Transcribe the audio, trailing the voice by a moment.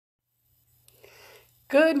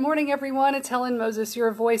Good morning, everyone. It's Helen Moses,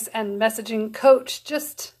 your voice and messaging coach.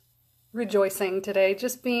 Just rejoicing today,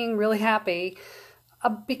 just being really happy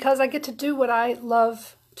because I get to do what I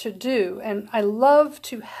love to do. And I love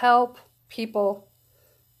to help people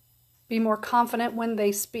be more confident when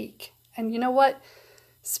they speak. And you know what?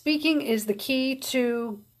 Speaking is the key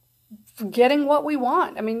to getting what we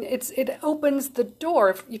want. I mean, it opens the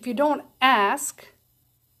door. If you don't ask,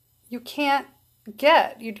 you can't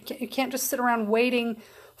get. You can't just sit around waiting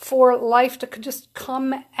for life to just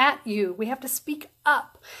come at you. We have to speak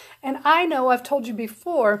up. And I know I've told you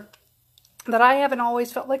before that I haven't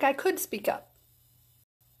always felt like I could speak up,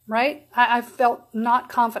 right? I felt not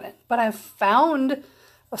confident, but I've found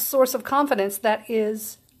a source of confidence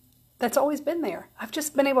that's always been there. I've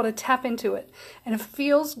just been able to tap into it, and it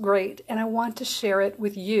feels great, and I want to share it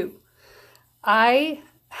with you. I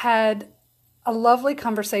had a lovely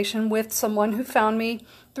conversation with someone who found me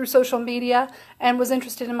through social media and was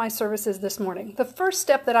interested in my services this morning. The first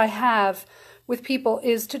step that I have with people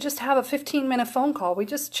is to just have a 15-minute phone call. We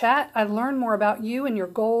just chat. I learn more about you and your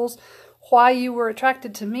goals, why you were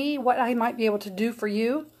attracted to me, what I might be able to do for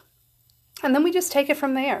you, and then we just take it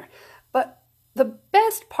from there. But the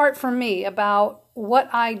best part for me about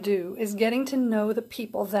what I do is getting to know the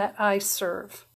people that I serve.